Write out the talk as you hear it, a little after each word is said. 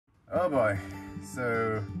Oh boy,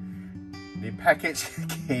 so the package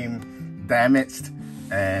came damaged,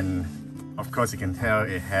 and of course you can tell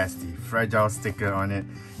it has the fragile sticker on it,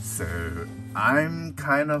 so I'm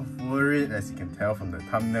kind of worried, as you can tell from the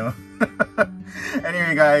thumbnail.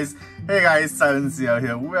 Anyway guys, hey guys, SilentCiel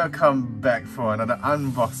here. Welcome back for another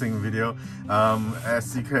unboxing video.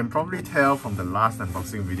 As you can probably tell from the last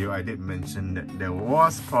unboxing video, I did mention that there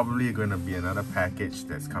was probably going to be another package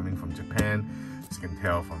that's coming from Japan. As you can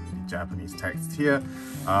tell from the Japanese text here.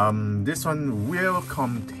 This one will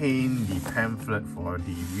contain the pamphlet for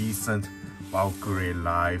the recent Valkyrie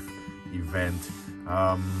Live event.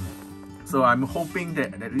 So I'm hoping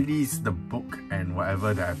that at least the book and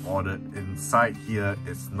whatever that I've ordered inside here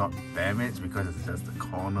is not damaged, because it's just the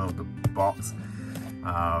corner of the box.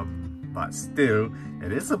 But still,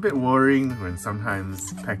 it is a bit worrying when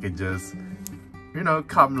sometimes packages, you know,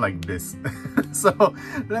 come like this. So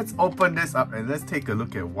let's open this up and let's take a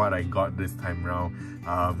look at what I got this time around.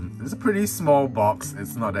 It's a pretty small box.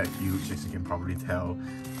 It's not that huge, as you can probably tell.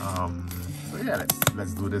 So yeah,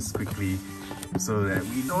 let's do this quickly so that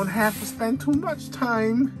we don't have to spend too much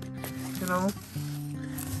time, you know,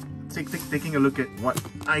 taking a look at what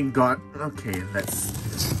I got. Okay, let's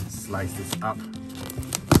slice this up.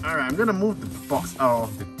 Alright, I'm gonna move the box out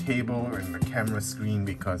of the table and the camera screen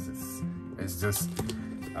because it's just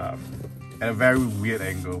at a very weird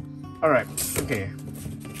angle. Alright, okay.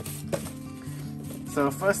 So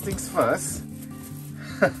first things first,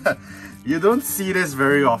 you don't see this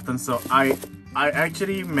very often, so I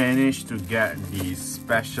actually managed to get the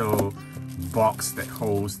special box that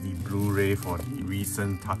holds the Blu-ray for the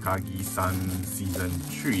recent Takagi-san Season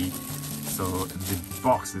 3. So the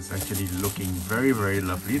box is actually looking very, very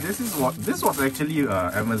lovely. This was actually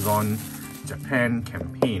a Amazon Japan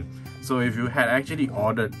campaign. So if you had actually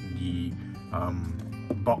ordered the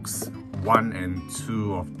box 1 and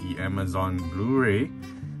 2 of the Amazon Blu-ray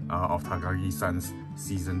of Takagi-san's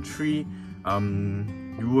Season 3,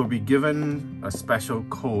 you will be given a special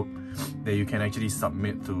code that you can actually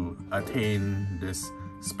submit to attain this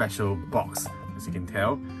special box, as you can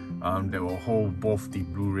tell, that will hold both the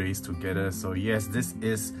Blu-rays together. So yes, this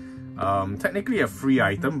is technically a free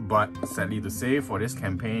item, but sadly to say, for this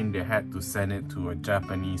campaign they had to send it to a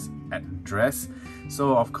Japanese address.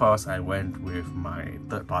 So of course I went with my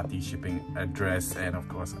third-party shipping address, and of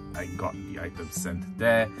course I got the item sent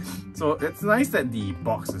there. So it's nice that the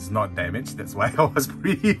box is not damaged. That's why I was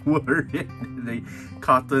pretty worried. The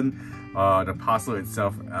carton, the parcel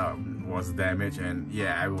itself was damaged, and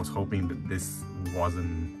yeah, I was hoping that this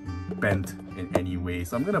wasn't bent in any way.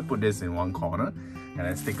 So I'm gonna put this in one corner and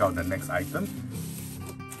let's take out the next item.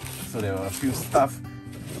 So there were a few stuff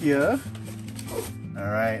here.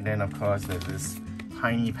 Alright, then of course there's this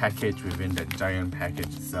tiny package within that giant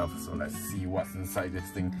package itself. So let's see what's inside this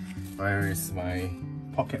thing. Where is my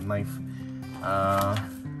pocket knife?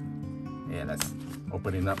 Yeah, let's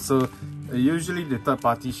open it up. So usually the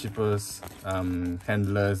third-party shippers,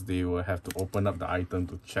 handlers, they will have to open up the item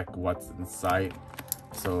to check what's inside.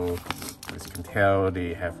 So as you can tell,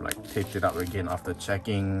 they have like taped it up again after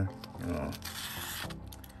checking, you know.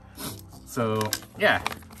 So yeah,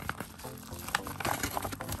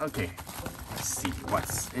 okay, let's see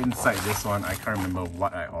what's inside this one. I can't remember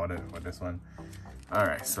what I ordered for this one.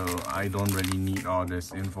 Alright, so I don't really need all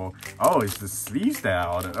this info. Oh, it's the sleeves that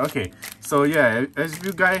I ordered. Okay, so yeah, as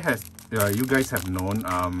you guys have known,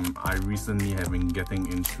 I recently have been getting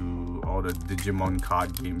into all the Digimon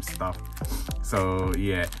card game stuff. So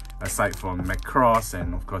yeah, aside from Macross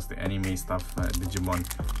and of course the anime stuff, Digimon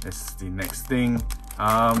is the next thing.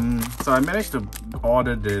 So I managed to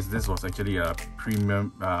order this. This was actually a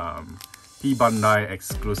premium Bandai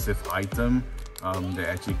exclusive item. That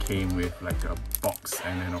actually came with like a box,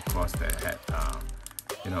 and then of course they had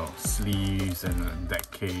you know, sleeves and a deck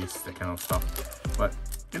case, that kind of stuff. But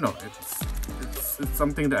you know, it's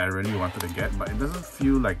something that I really wanted to get, but it doesn't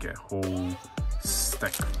feel like a whole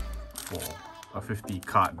stack for a 50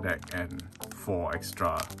 card deck and 4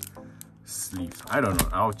 extra sleeves. I don't know,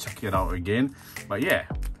 I'll check it out again. But yeah,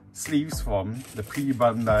 sleeves from the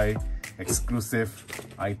Bandai exclusive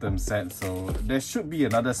item set. So there should be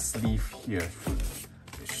another sleeve here.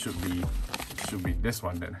 It should be this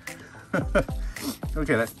one then.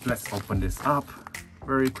 Okay, let's open this up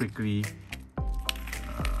very quickly.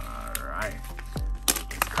 Alright,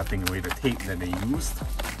 just cutting away the tape that they used.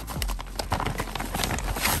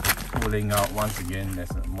 Pulling out once again,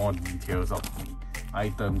 there's more details of the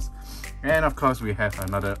items, and of course we have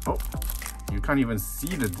another, oh, you can't even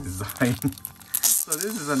see the design. So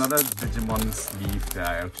this is another Digimon sleeve that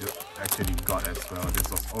I actually got as well. This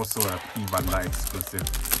was also a Bandai exclusive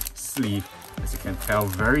sleeve. as you can tell,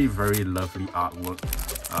 very lovely artwork.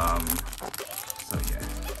 So yeah,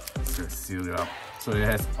 let's just seal it up. So it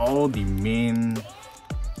has all the main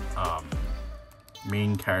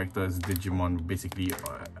characters Digimon, basically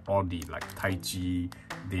all the like Taichi,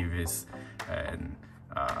 Davis, and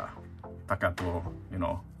Takato, you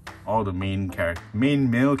know, all the main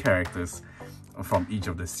male characters from each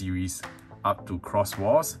of the series up to Cross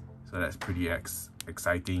Wars. So that's pretty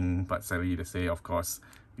exciting, but sadly to say, of course,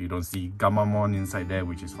 you don't see Gammamon inside there,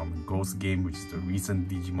 which is from the Ghost game, which is the recent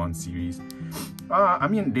Digimon series. I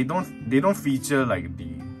mean, they don't feature like the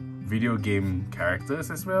video game characters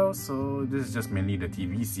as well, so this is just mainly the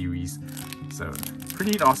TV series. So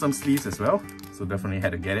pretty awesome sleeves as well, so definitely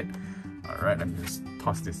had to get it. Alright, let me just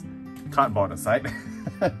toss this cardboard aside.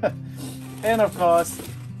 And of course,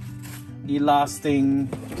 the last thing,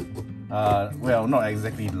 well, not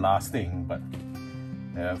exactly the last thing, but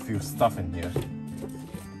there are a few stuff in here.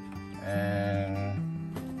 And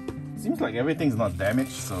seems like everything's not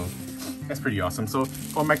damaged, so that's pretty awesome. So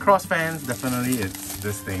for my Cross fans, definitely it's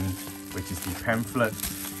this thing, which is the pamphlet.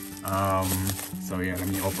 So yeah, let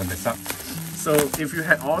me open this up. So if you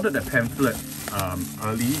had ordered the pamphlet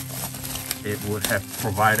early, it would have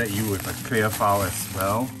provided you with a clear file as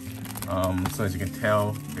well. So as you can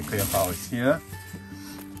tell, the clear file is here.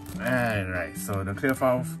 Alright, so the clear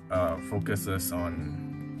file focuses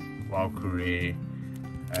on Valkyrie,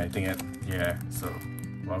 I think so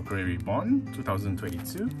Valkyrie Reborn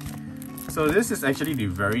 2022. So this is actually the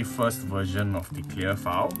very first version of the clear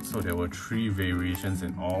file. So there were 3 variations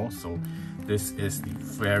in all. So this is the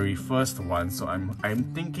very first one. So I'm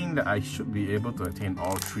thinking that I should be able to attain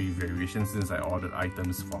all 3 variations since I ordered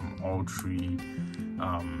items from all 3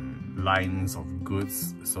 lines of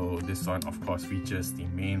goods. So this one of course features the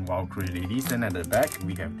main Valkyrie ladies, and at the back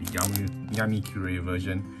we have the Yami-Kure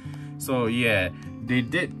version. So yeah, they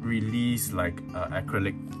did release like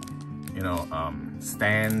acrylic, you know,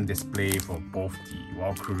 stand display for both the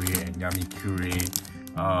Valkyrie and Yami-Kure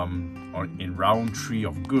in round 3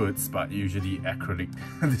 of goods, but usually acrylic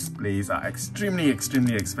displays are extremely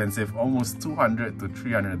expensive, almost $200 to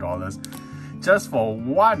 $300 just for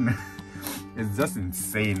one. It's just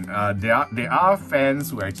insane. There are fans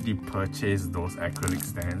who actually purchase those acrylic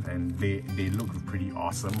stands, and they look pretty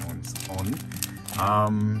awesome on its own.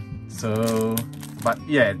 So, but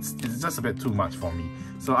yeah, it's just a bit too much for me.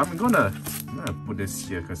 So I'm gonna put this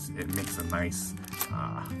here because it makes a nice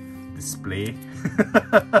display.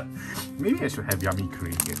 Maybe I should have Yami-Kure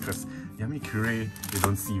here because Yami-Kure you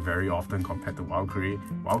don't see very often compared to Valkyrie.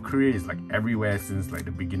 Valkyrie is like everywhere since like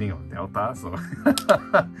the beginning of Delta. So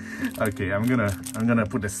okay, I'm gonna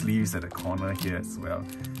put the sleeves at the corner here as well.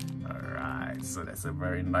 Alright, so that's a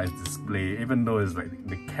very nice display, even though it's like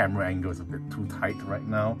the camera angle is a bit too tight right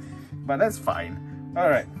now, but that's fine.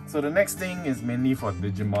 Alright, so the next thing is mainly for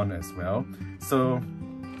Digimon as well. So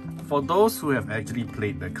for those who have actually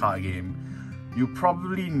played the card game, you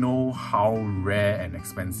probably know how rare and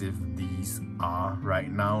expensive these are right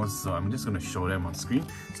now. So I'm just going to show them on screen.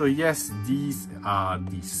 So yes, these are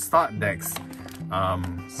the start decks.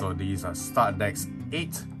 So these are start decks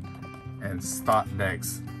 8 and start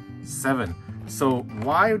decks 7. So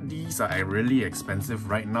why these are really expensive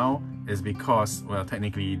right now is because, well,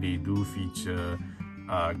 technically they do feature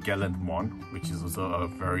Gallantmon, which is also a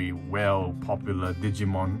very popular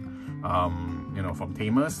Digimon, you know, from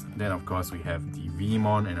Tamers. Then of course we have the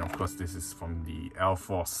Vmon, and of course this is from the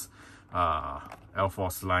L-Force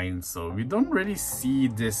line. So we don't really see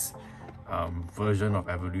this version of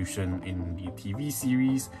evolution in the TV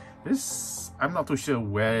series. I'm not too sure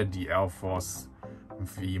where the L-Force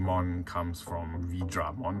Vmon comes from,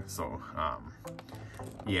 Vidramon. So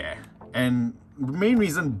yeah, and the main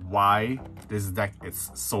reason why this deck is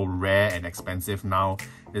so rare and expensive now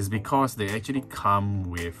is because they actually come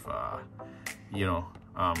with you know,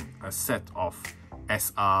 a set of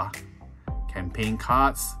SR campaign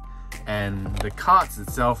cards, and the cards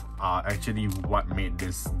itself are actually what made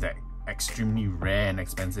this deck extremely rare and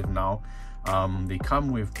expensive now. They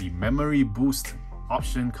come with the memory boost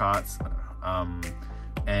option cards,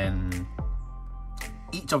 and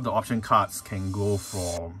each of the option cards can go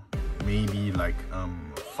for maybe like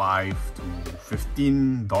 $5 to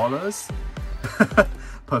 $15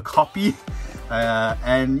 per copy.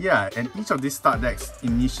 And yeah, and each of these start decks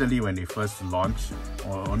initially when they first launch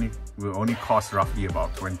will only cost roughly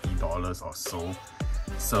about $20 or so.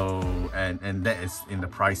 So and that is in the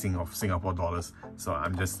pricing of Singapore dollars. So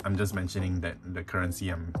I'm just mentioning that the currency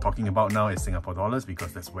I'm talking about now is Singapore dollars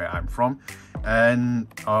because that's where I'm from. And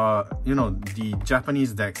you know, the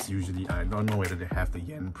Japanese decks usually, I don't know whether they have the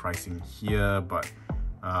yen pricing here, but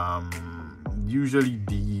usually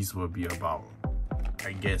these will be about,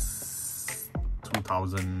 I guess,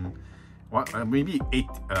 2,000, maybe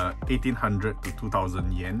 1,800 to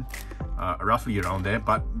 2,000 yen, roughly around there.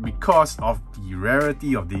 But because of the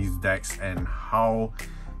rarity of these decks and how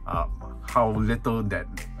little that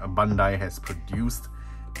Bandai has produced,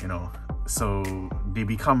 you know, so they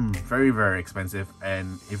become very expensive.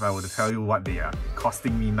 And if I were to tell you what they are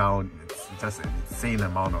costing me now, it's just an insane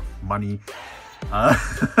amount of money.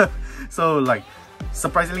 So like,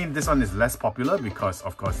 surprisingly, this one is less popular because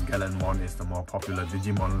of course Galleonmon is the more popular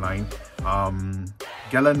Digimon line.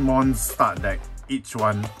 Galleonmon's start deck, each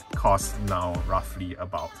one costs now roughly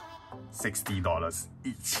about $60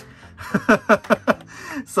 each.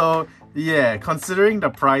 So yeah, considering the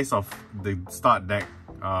price of the start deck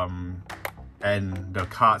and the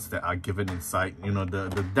cards that are given inside, you know,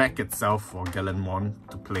 the deck itself for Galleonmon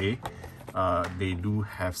to play, they do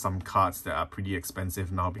have some cards that are pretty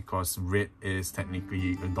expensive now because red is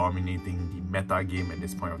technically dominating the meta game at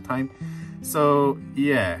this point of time. So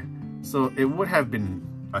yeah, so it would have been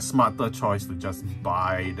a smarter choice to just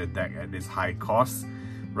buy the deck at this high cost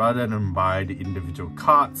rather than buy the individual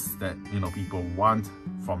cards that, you know, people want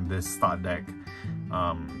from this start deck,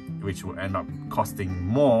 which will end up costing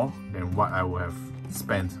more than what I would have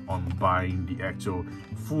spent on buying the actual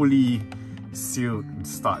fully sealed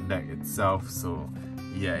start deck itself. So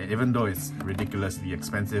yeah, even though it's ridiculously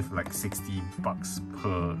expensive, like $60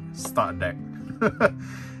 per start deck,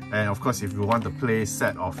 and of course if you want to play a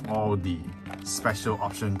set of all the special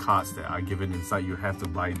option cards that are given inside, you have to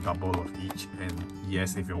buy double of each. And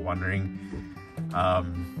yes, if you're wondering,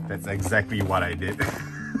 that's exactly what I did.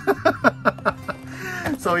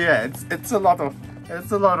 So yeah, it's a lot of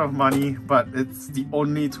money, but it's the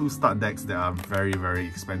only two start decks that are very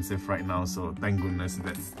expensive right now. So thank goodness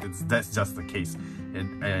that's just the case,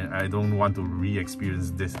 and I don't want to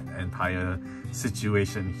re-experience this entire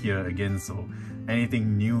situation here again. So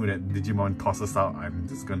anything new that Digimon tosses out, I'm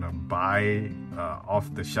just gonna buy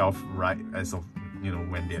off the shelf right as of, you know,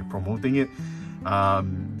 when they're promoting it.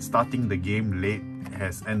 Starting the game late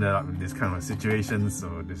has ended up in this kind of situation,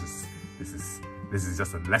 so this is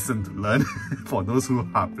just a lesson to learn for those who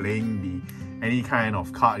are playing any kind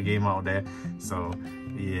of card game out there. So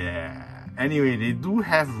yeah, anyway, they do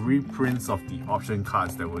have reprints of the option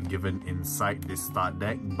cards that were given inside this start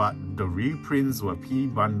deck, but the reprints were P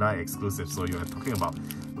Bandai exclusive. So you're talking about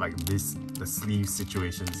like the sleeve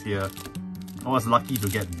situations here. I was lucky to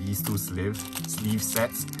get these two sleeve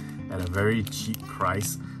sets at a very cheap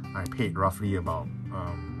price. I paid roughly about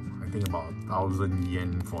I think about 1,000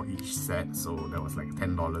 yen for each set, so that was like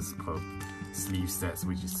 $10 per sleeve sets,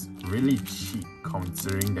 which is really cheap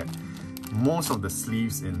considering that most of the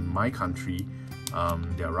sleeves in my country,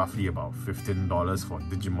 they're roughly about $15 for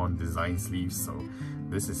Digimon design sleeves. So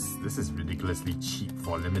this is ridiculously cheap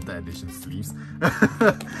for limited edition sleeves.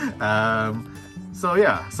 So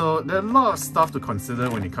yeah, so there are a lot of stuff to consider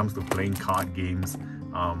when it comes to playing card games,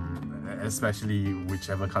 especially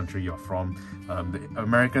whichever country you're from. The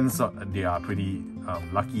Americans, they are pretty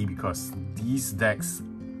lucky because these decks,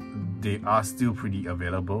 they are still pretty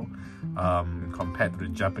available compared to the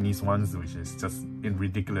Japanese ones, which is just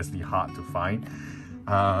ridiculously hard to find.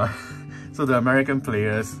 So the American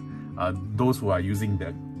players, those who are using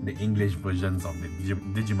the English versions of the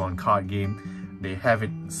Digimon card game, they have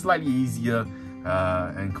it slightly easier,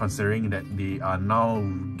 and considering that they are now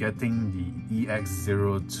getting the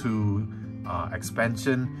EX02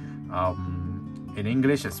 expansion in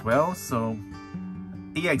English as well. So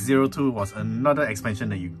EX02 was another expansion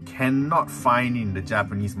that you cannot find in the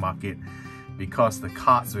Japanese market because the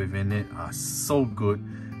cards within it are so good,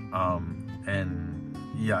 and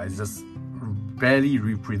yeah, it's just barely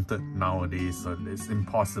reprinted nowadays, so it's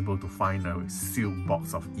impossible to find a sealed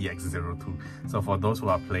box of EX02. So for those who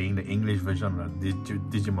are playing the English version of the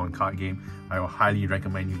Digimon card game, I will highly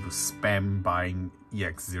recommend you to spam buying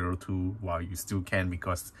EX02 while you still can,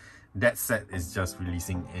 because that set is just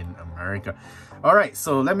releasing in America. Alright,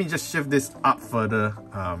 so let me just shift this up further.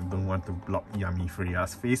 Don't want to block Yami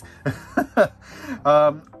Freya's face.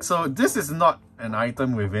 So this is not an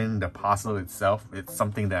item within the parcel itself. It's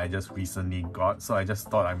something that I just recently got. So I just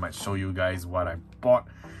thought I might show you guys what I bought,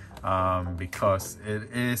 because it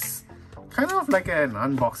is kind of like an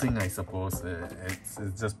unboxing, I suppose. It's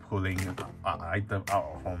just pulling an item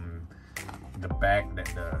out from the bag that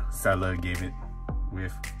the seller gave it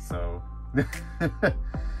with. So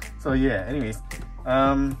so yeah, anyways,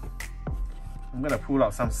 I'm gonna pull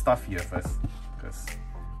out some stuff here first, because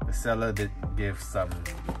the seller did give some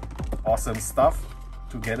awesome stuff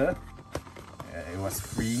together. It was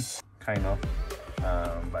free, kind of.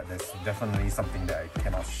 but there's definitely something that I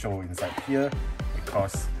cannot show inside here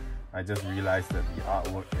because I just realized that the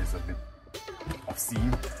artwork is a bit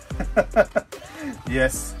obscene.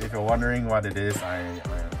 Yes, if you're wondering what it is, I don't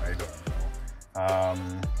know.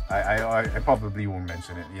 I probably won't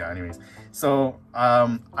mention it. Yeah, anyways. So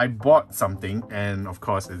I bought something, and of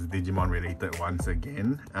course it's Digimon related once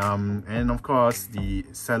again. And of course the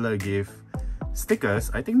seller gave stickers.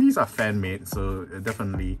 I think these are fan made, so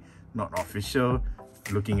definitely not official.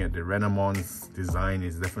 Looking at the Renamon's design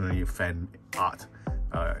is definitely fan art.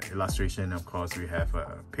 Illustration, of course, we have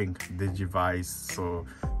a pink Digivice. So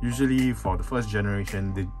usually for the first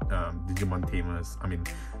generation Digimon Tamers, I mean,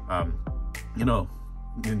 you know,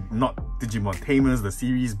 not Digimon Tamers the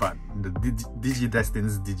series, but the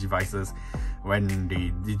Digidestin's Digivices, when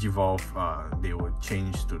they digivolve, they would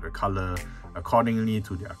change to the color accordingly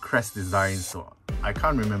to their crest design. So I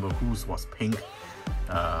can't remember whose was pink.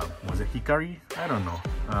 Was it Hikari? I don't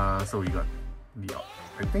know. So we got the,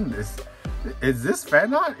 I think is this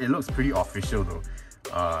fan art? It looks pretty official though.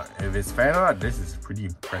 If it's fan art, this is pretty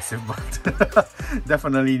impressive, but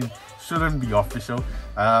definitely shouldn't be official.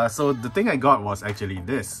 So the thing I got was actually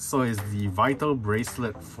this. So it's the Vital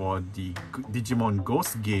Bracelet for the Digimon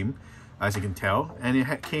Ghost game, as you can tell, and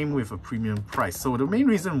it came with a premium price. So the main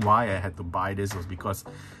reason why I had to buy this was because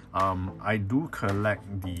I do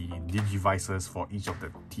collect the Digivices for each of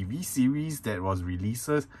the TV series that was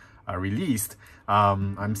released.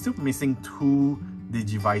 I'm still missing 2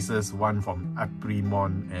 Digivices, one from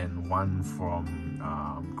Aprimon and one from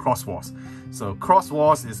Cross Wars. So Cross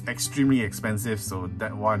Wars is extremely expensive, so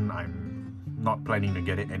that one I'm not planning to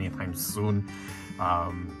get it anytime soon.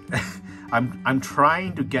 I'm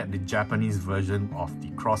trying to get the Japanese version of the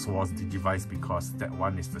Cross Wars Digivice because that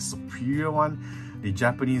one is the superior one. The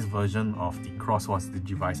Japanese version of the Cross Wars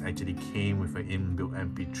Digivice actually came with an inbuilt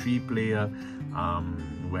MP3 player,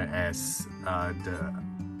 whereas the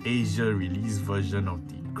Asia release version of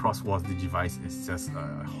the Cross Wars Digivice is just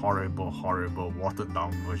a horrible, watered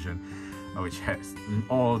down version, which has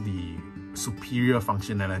all the superior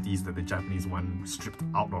functionalities that the Japanese one stripped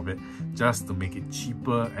out of it just to make it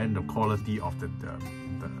cheaper, and the quality of the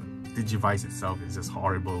Digivice itself is just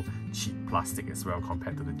horrible, cheap plastic as well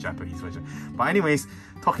compared to the Japanese version. But anyways,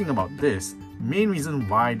 talking about this, main reason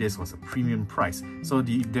why this was a premium price. So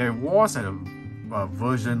there was a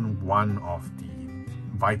version 1 of the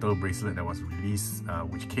Vital Bracelet that was released,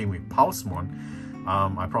 which came with Pulsemon.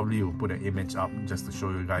 I probably will put an image up just to show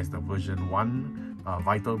you guys the version 1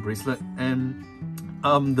 Vital Bracelet. And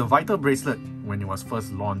the Vital Bracelet, when it was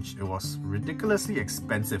first launched, it was ridiculously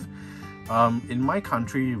expensive. In my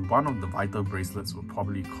country, one of the Vital Bracelets would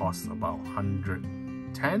probably cost about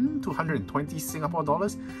 110 to 120 Singapore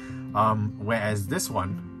dollars, whereas this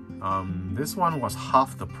one was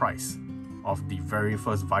half the price of the very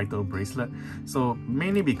first Vital Bracelet. So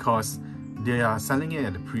mainly because they are selling it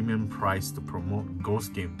at a premium price to promote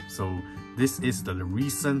Ghost Game. So this is the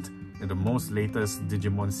recent and the most latest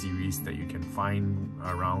Digimon series that you can find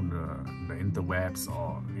around the interwebs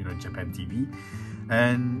or, you know, Japan TV.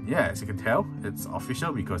 And yeah, as you can tell, it's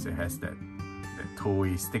official because it has that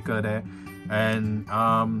Toei sticker there. And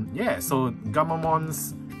yeah, so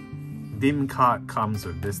Gamamon's DIM card comes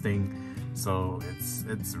with this thing, so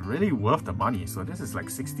it's really worth the money. So this is like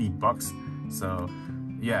 60 bucks. So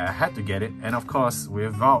yeah, I had to get it. And of course,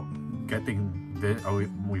 without getting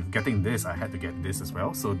this, I had to get this as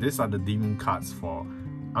well. So these are the DIM cards for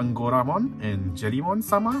Angoramon and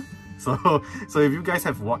Jellymon-sama. So if you guys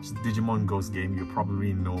have watched Digimon Ghost Game, you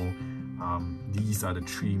probably know these are the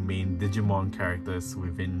 3 main Digimon characters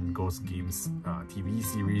within Ghost Game's TV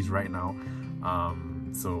series right now.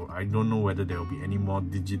 So I don't know whether there will be any more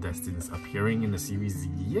Digidestins appearing in the series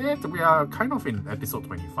yet. We are kind of in episode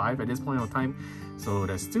 25 at this point of time, so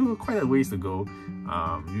there's still quite a ways to go.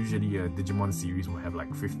 Usually a Digimon series will have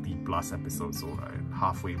like 50 plus episodes, so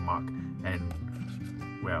halfway mark. And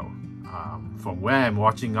well, from where I'm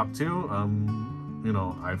watching up to, you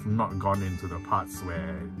know, I've not gone into the parts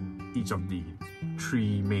where each of the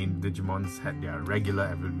 3 main Digimons had their regular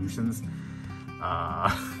evolutions.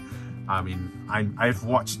 I mean, I've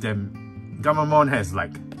watched them. Gamamon has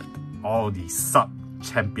like all the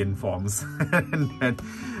sub-champion forms, and then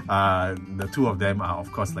the 2 of them are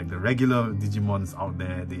of course like the regular Digimons out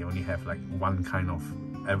there. They only have like one kind of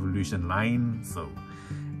evolution line. So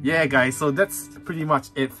yeah guys, so that's pretty much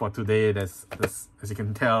it for today. There's as you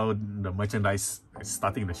can tell, the merchandise is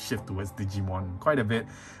starting to shift towards Digimon quite a bit,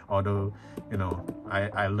 although, you know,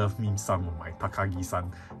 I love some of my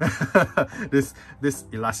Takagi-san. this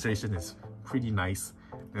illustration is pretty nice.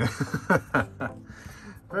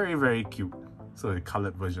 Very cute. So the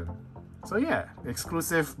colored version. So yeah,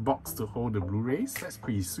 exclusive box to hold the Blu-rays. That's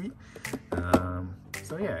pretty sweet.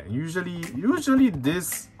 So yeah, usually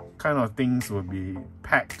this kind of things will be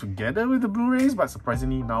packed together with the Blu-rays, but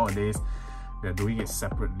surprisingly nowadays they're doing it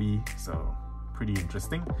separately. So pretty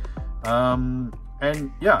interesting.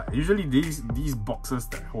 And yeah, usually these boxes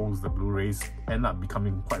that holds the Blu-rays end up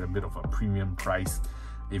becoming quite a bit of a premium price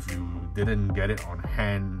if you didn't get it on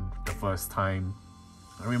hand the first time.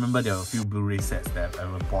 I remember there were a few Blu-ray sets that I've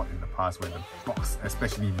ever bought in the past where the box,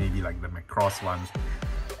 especially maybe like the Macross ones,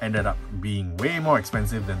 ended up being way more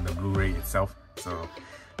expensive than the Blu-ray itself. So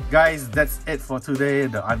guys, that's it for today,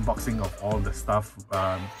 the unboxing of all the stuff.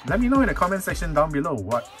 Let me know in the comment section down below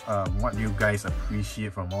what you guys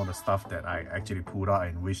appreciate from all the stuff that I actually pulled out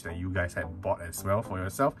and wish that you guys had bought as well for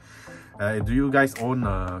yourself. Do you guys own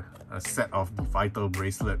a set of the Vital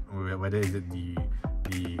bracelet, whether is it the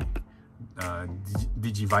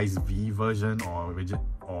Digivice V version, or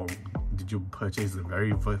did you purchase the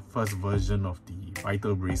very first version of the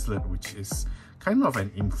Vital bracelet, which is kind of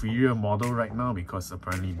an inferior model right now because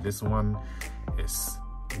apparently this one is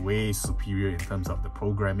way superior in terms of the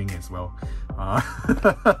programming as well.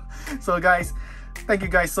 So guys, thank you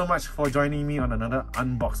guys so much for joining me on another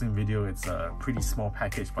unboxing video. It's a pretty small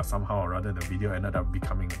package, but somehow or other the video ended up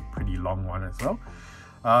becoming a pretty long one as well.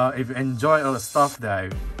 If you enjoy all the stuff that I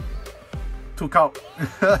took out,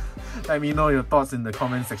 let me know your thoughts in the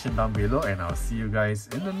comment section down below, and I'll see you guys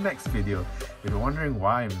in the next video. If you're wondering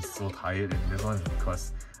why I'm so tired in this one, it's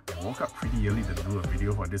because I woke up pretty early to do a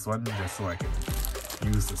video for this one, just so I can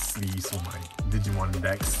use the sleeves for my Digimon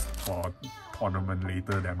decks for a tournament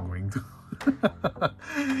later that I'm going to.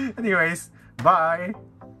 Anyways, bye!